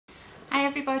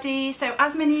everybody. So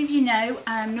as many of you know,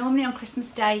 normally on Christmas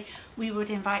Day we would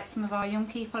invite some of our young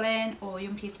people in, or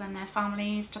young people and their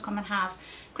families, to come and have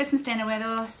Christmas dinner with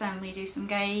us, and we do some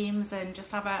games and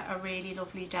just have a really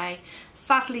lovely day.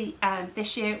 Sadly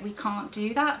this year we can't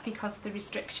do that because of the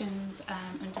restrictions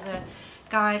under the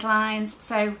guidelines.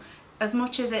 So as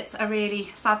much as it's a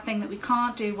really sad thing that we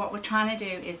can't do, what we're trying to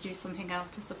do is do something else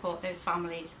to support those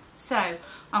families. So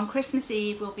on Christmas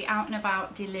Eve we'll be out and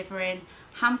about delivering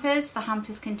hampers. The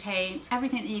hampers contain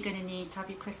everything that you're going to need to have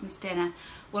your Christmas dinner.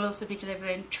 We'll also be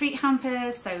delivering treat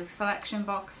hampers, so selection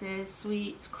boxes,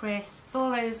 sweets, crisps,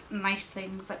 all those nice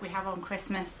things that we have on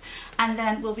Christmas. And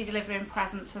then we'll be delivering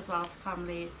presents as well to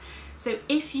families. So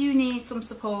if you need some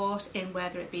support in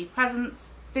whether it be presents,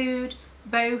 food,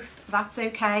 both, that's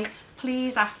okay.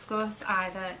 Please ask us,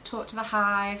 either talk to the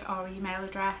Hive, our email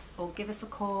address, or give us a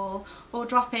call, or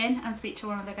drop in and speak to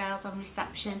one of the girls on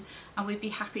reception, and we'd be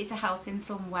happy to help in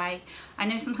some way. I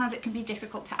know sometimes it can be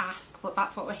difficult to ask, but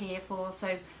that's what we're here for,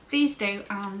 so please do,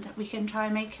 and we can try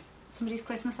and make somebody's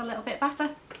Christmas a little bit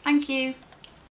better. Thank you.